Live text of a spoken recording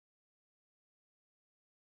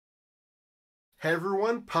Hey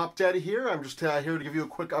everyone, Pop Daddy here. I'm just here to give you a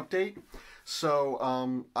quick update.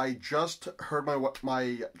 So I just heard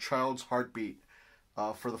my child's heartbeat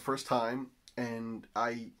for the first time, and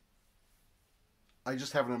I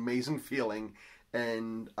just have an amazing feeling,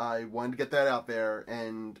 and I wanted to get that out there.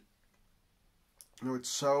 And it's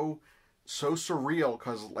so surreal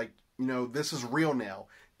because this is real now.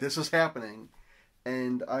 This is happening,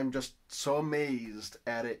 and I'm just so amazed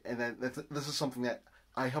at it. And this is something that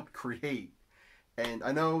I helped create. And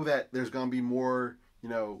I know that there's going to be more,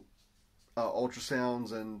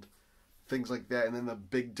 ultrasounds and things like that, and then the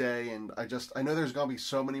big day, and I know there's going to be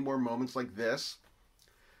so many more moments like this,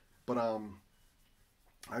 but I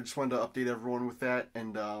just wanted to update everyone with that,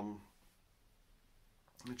 and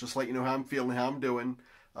just let you know how I'm feeling, how I'm doing.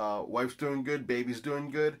 Wife's doing good, baby's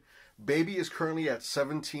doing good. Baby is currently at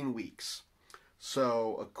 17 weeks.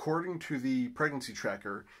 So, according to the pregnancy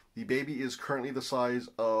tracker, the baby is currently the size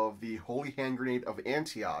of the Holy Hand Grenade of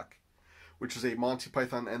Antioch, which is a Monty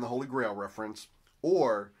Python and the Holy Grail reference,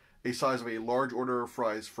 or a size of a large order of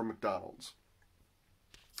fries from McDonald's.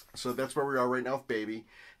 So that's where we are right now with baby.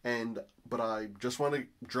 But I just want to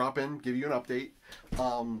drop in, give you an update.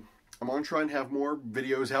 I'm going to try and have more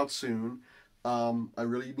videos out soon. I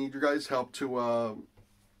really need your guys' help to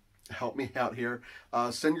help me out here.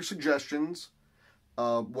 Send your suggestions.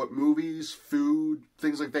 What movies, food,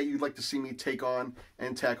 things like that you'd like to see me take on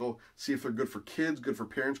and tackle. See if they're good for kids, good for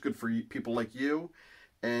parents, good for people like you.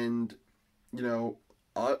 And,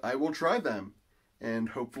 I will try them. And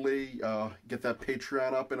hopefully get that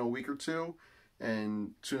Patreon up in a week or two.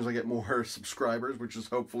 And as soon as I get more subscribers, which is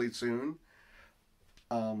hopefully soon.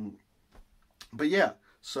 But yeah,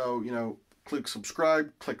 so, click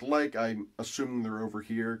subscribe, click like. I'm assuming they're over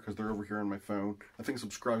here because they're over here on my phone. I think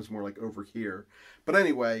subscribe is more like over here. But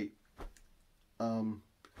anyway,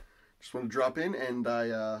 just want to drop in, and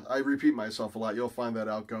I repeat myself a lot. You'll find that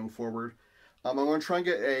out going forward. I'm going to try and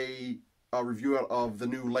get a review out of the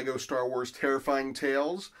new Lego Star Wars Terrifying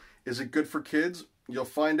Tales. Is it good for kids? You'll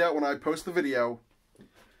find out when I post the video.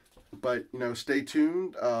 But, stay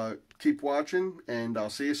tuned, keep watching, and I'll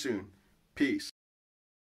see you soon. Peace.